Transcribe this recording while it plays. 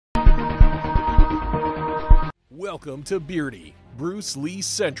Welcome to Beardy, Bruce Lee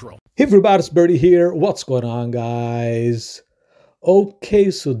Central. Hey everybody, it's Birdie here. What's going on, guys?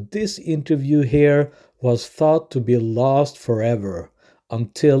 Okay, so this interview here was thought to be lost forever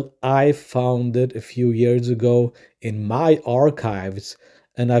until I found it a few years ago in my archives,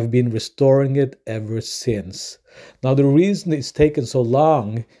 and I've been restoring it ever since. Now, the reason it's taken so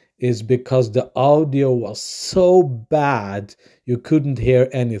long is because the audio was so bad you couldn't hear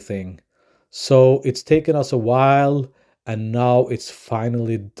anything. So it's taken us a while, and now it's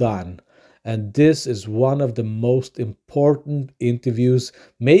finally done. And this is one of the most important interviews,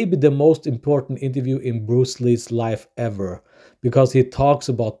 maybe the most important interview in Bruce Lee's life ever, because he talks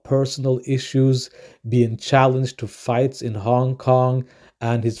about personal issues, being challenged to fights in Hong Kong,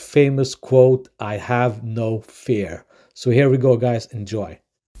 and his famous quote, "I have no fear." So here we go, guys. Enjoy.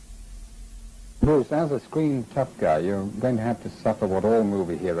 Bruce, as a screen tough guy, you're going to have to suffer what all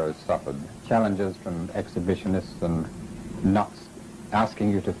movie heroes suffered. Challenges from exhibitionists and nuts asking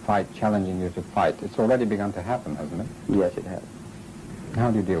you to fight, challenging you to fight. It's already begun to happen, hasn't it? Yes, it has.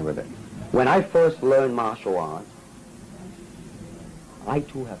 How do you deal with it? When I first learned martial arts, I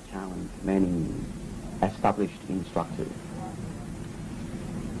too have challenged many established instructors.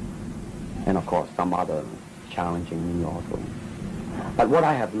 And of course, some other challenging me also. But what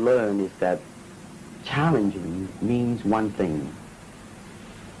I have learned is that challenging means one thing,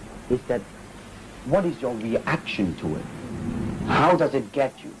 is that what is your reaction to it? How does it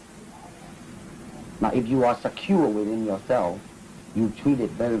get you? Now, if you are secure within yourself, you treat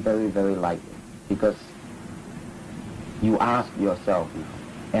it very, very, very lightly, because you ask yourself,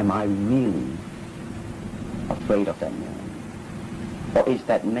 am I really afraid of that man? Or is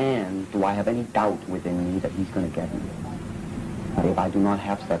that man, do I have any doubt within me that he's going to get me? But if I do not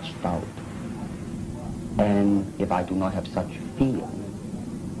have such doubt, and if I do not have such fear,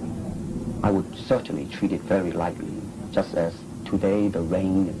 I would certainly treat it very lightly, just as today the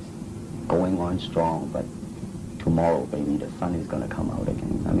rain is going on strong, but tomorrow maybe the sun is going to come out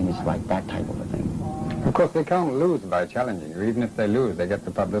again. I mean, it's like that type of a thing. Of course, they can't lose by challenging you. Even if they lose, they get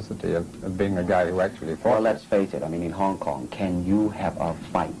the publicity of being a guy who actually fought. Well, let's face it, I mean, in Hong Kong, can you have a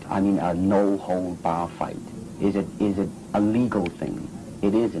fight? I mean, a no-hold-bar fight. Is it a legal thing?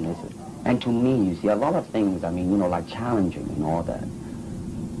 It isn't, is it? And to me, you see, a lot of things, I mean, you know, like challenging and all that,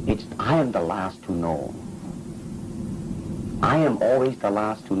 I am the last to know. I am always the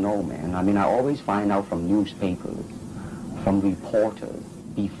last to know, man. I mean, I always find out from newspapers, from reporters,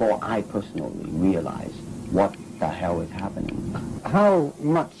 before I personally realize what the hell is happening. How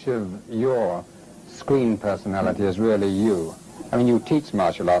much of your screen personality is really you? I mean, you teach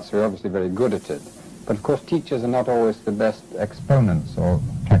martial arts, so you're obviously very good at it. But of course, teachers are not always the best exponents or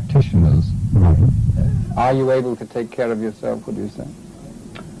practitioners. Are you able to take care of yourself, would you say?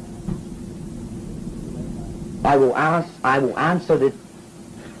 I will answer this,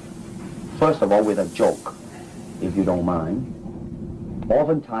 first of all, with a joke, if you don't mind.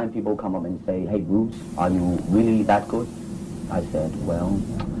 Oftentimes people come up and say, "Hey Bruce, are you really that good?" I said, well,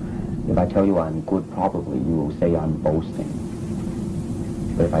 if I tell you I'm good, probably you will say I'm boasting.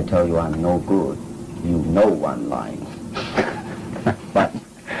 But if I tell you I'm no good, you know I'm lying. But,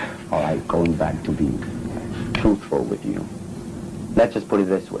 all right, going back to be truthful with you, let's just put it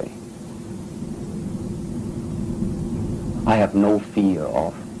this way. I have no fear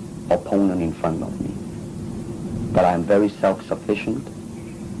of opponent in front of me, but I am very self-sufficient,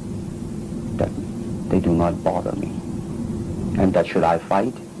 that they do not bother me, and that should I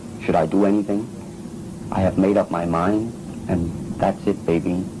fight, should I do anything, I have made up my mind, and that's it,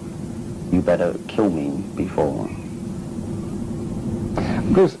 baby. You better kill me before.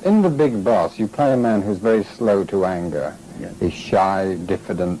 Bruce, in The Big Boss, you play a man who's very slow to anger. Yes. He's shy,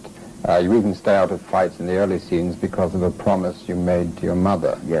 diffident. You even stay out of fights in the early scenes because of a promise you made to your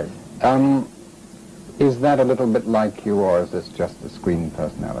mother. Yes. Is that a little bit like you, or is this just a screen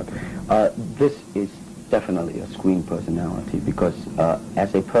personality? This is definitely a screen personality, because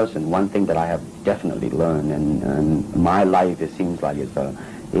as a person, one thing that I have definitely learned, and my life, it seems like it's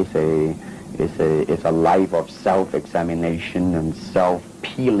a life of self-examination and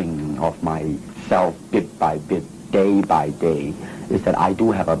self-peeling of myself bit by bit, day by day, is that I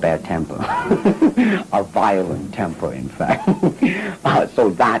do have a bad temper, a violent temper, in fact. So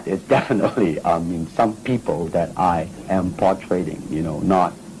that is definitely, some people that I am portraying, you know,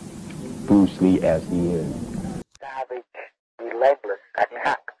 not Bruce Lee as he is. Savage, relentless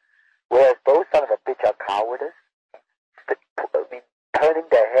attack, whereas those son of a bitch are cowardice, turning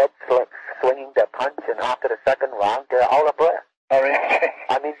their heads, swinging their punch, and after the second round, they're out of breath. Oh, really?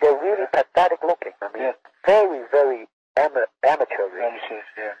 I mean, they're really pathetic looking. I mean, very, very amateurish. Amateurs,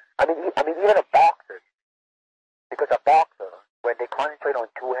 yeah. I mean, even a boxer a boxer, when they concentrate on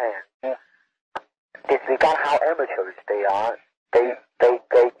two hands, disregard how amateurish they are, they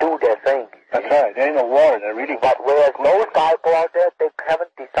do their thing. That's right. There ain't no water. They're really. But whereas those guys go out there, they haven't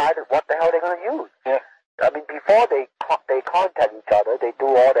decided what the hell they're going to use. Yeah. I mean, before they contact each other, they do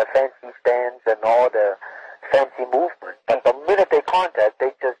all the fancy stands and all the fancy movements. But the minute they contact,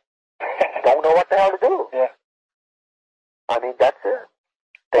 they just don't know what the hell to do. Yeah. I mean, that's it.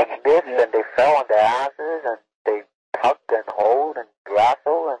 They missed and they fell on their asses and they tugged and hold and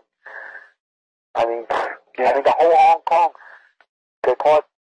wrestle and I mean, the whole Hong Kong, they call it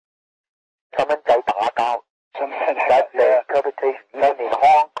細蚊仔打交. That's the interpretation, even in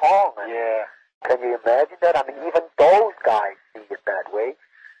Hong Kong. Yeah. Can you imagine that? I mean, even those guys see it that way.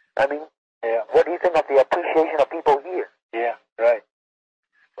 I mean, what do you think of the appreciation of people here? Yeah, right.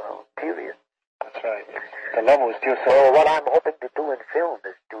 Well, period. That's right. The level is still so what I'm hoping to do in film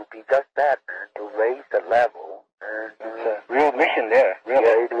is to be just that, man, to raise the level. And, it's a real mission there, really.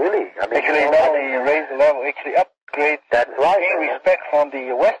 Yeah, it really. I mean, actually, not only raise the level, actually upgrade. That's right. Gain respect from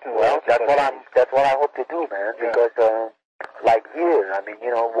the Western world. That's what I hope to do, man. Because, like here, I mean, you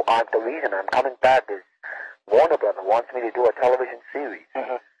know, the reason I'm coming back is Warner Brothers wants me to do a television series,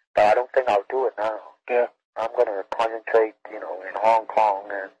 but I don't think I'll do it now. Yeah. I'm going to concentrate, you know, in Hong Kong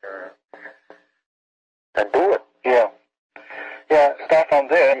and do it. Yeah. Yeah, start from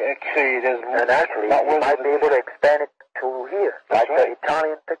there. Actually, you might be able to expand it to here, like the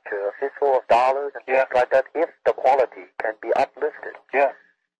Italian picture, A Fistful of Dollars and things like that, if the quality can be uplifted. Yeah.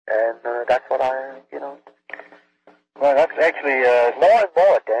 And that's what I, you know. Well, that's actually more and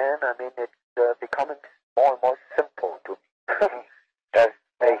more, Dan. I mean, it's becoming more and more simple to me as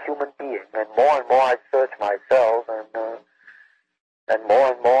a human being, and more I search myself, and more,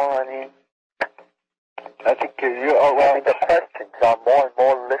 I mean. I think I mean, the questions are more and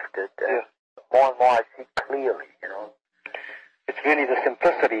more lifted, and more I see clearly, you know. It's really the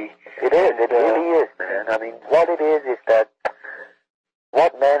simplicity. It is, it really is, man. I mean, what it is that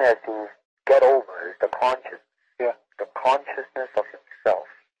what man has to get over is the consciousness. Yeah. The consciousness of himself.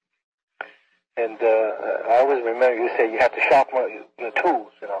 And I always remember you say you have to sharpen your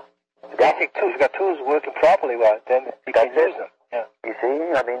tools, you know. Basic tools. You got tools working properly, well, then you can use them. Yeah. You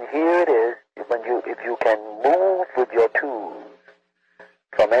see, I mean, here it is. If you can move with your tools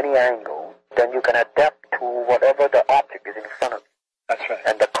from any angle, then you can adapt to whatever the object is in front of you. That's right.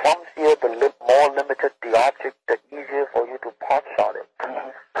 And the clumsier, more limited the object, the easier for you to pot shot it.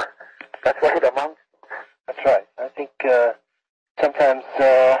 That's what it amounts to. That's right. I think sometimes...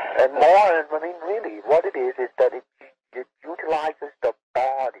 and more, I mean, really, what it is that it utilizes the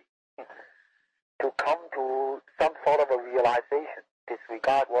body to come to some sort of a realization.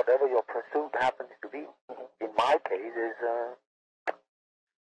 Disregard whatever your pursuit happens to be. In my case, is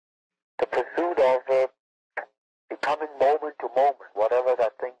the pursuit of becoming moment to moment, whatever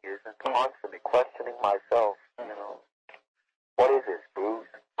that thing is, and constantly questioning myself. You know, what is this, Bruce?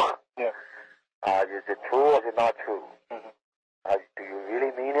 Yeah. Is it true or is it not true? Do you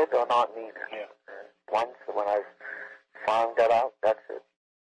really mean it or not mean it? Yeah. Once when I found that out, that's it.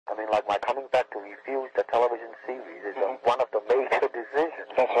 I mean, like my coming back to refuse the television series is one of the major decisions.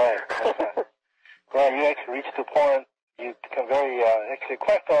 That's right. That's right. Well, you actually reach the point, you become very, actually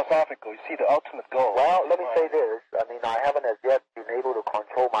quite philosophical. You see the ultimate goal. Well, let me say this. I mean, I haven't as yet been able to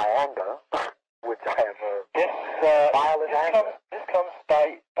control my anger, which I have violent anger. This comes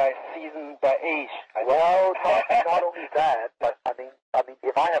by season, by age. Well, not only that, but I mean,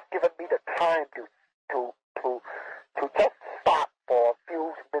 if I have given me the time to just stop for a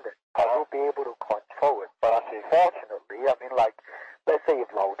few minutes, I will be able to control it. But unfortunately, I mean, like, let's say if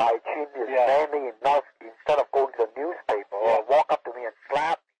𝘽𝙧𝙪𝙘 is manly enough, instead of going to the newspaper or walk up to me and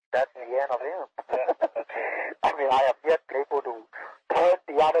slap me, that's the end of him. I mean, I have yet been able to turn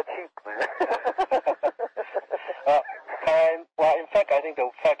the other cheek, man. Well, in fact, I think the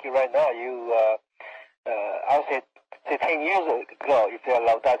fact is right now, I would say 10 years ago, if they're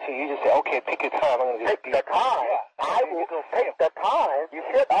𝘽𝙧𝙪𝙘, you just say, okay, pick your time. I'm going to take the time. I will take the time. You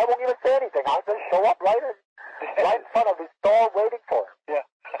should. I won't even say anything. I'll just show up right in front of his door waiting for him. Yeah.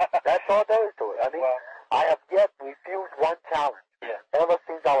 That's all there is to it. I mean, I have yet refused one challenge ever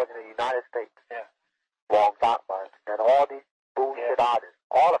since I was in the United States. Yeah. Wong Fat-Man and all these bullshit artists.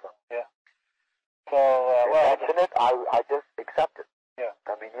 All of them. Yeah. So, well... mention it, I just accept it. Yeah.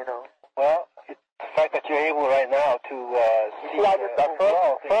 I mean, you know. Well, the fact that you're able right now to see... the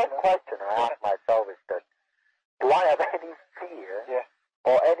first question I ask myself is that, do I have any fear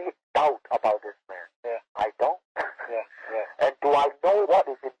or any doubt about this man? Yeah. I don't. Yeah. And do I know what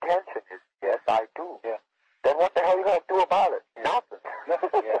his intention is? Yes, I do. Yeah. Then what the hell are you going to do about it? Nothing.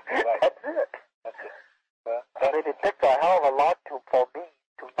 Yeah.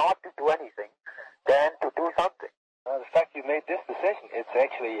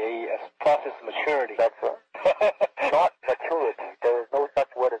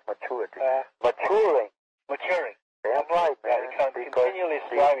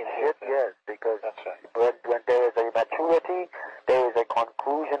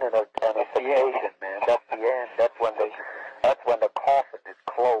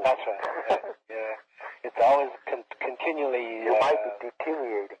 old. That's right. Yeah. It's always continually... You might be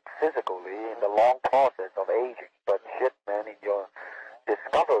deteriorating physically in the long process of aging, but shit, man, in your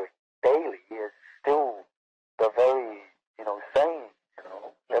discovery daily is still the very, same,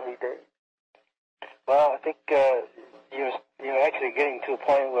 every day. Well, I think you're actually getting to a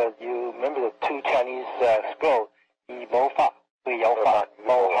point where you remember the two Chinese scrolls, 以谋法, 为有法,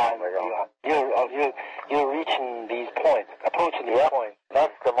 谋汉, you're reaching these points, approaching these points.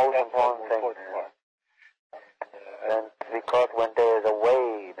 That's the most important thing. And because when there is a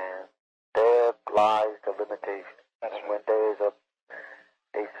way, man, there lies the limitation. That's right. When there is a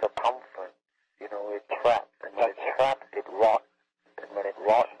circumference, it traps. And when it traps, it rots. And when it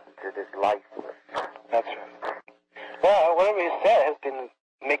rots, it is lifeless. That's right. Well, whatever you said has been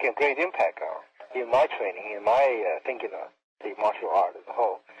making a great impact in my training, in my thinking of the martial art as a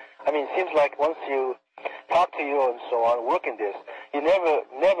whole. I mean, it seems like once you talk to you and so on, work in this, you never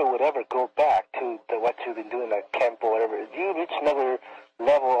would ever go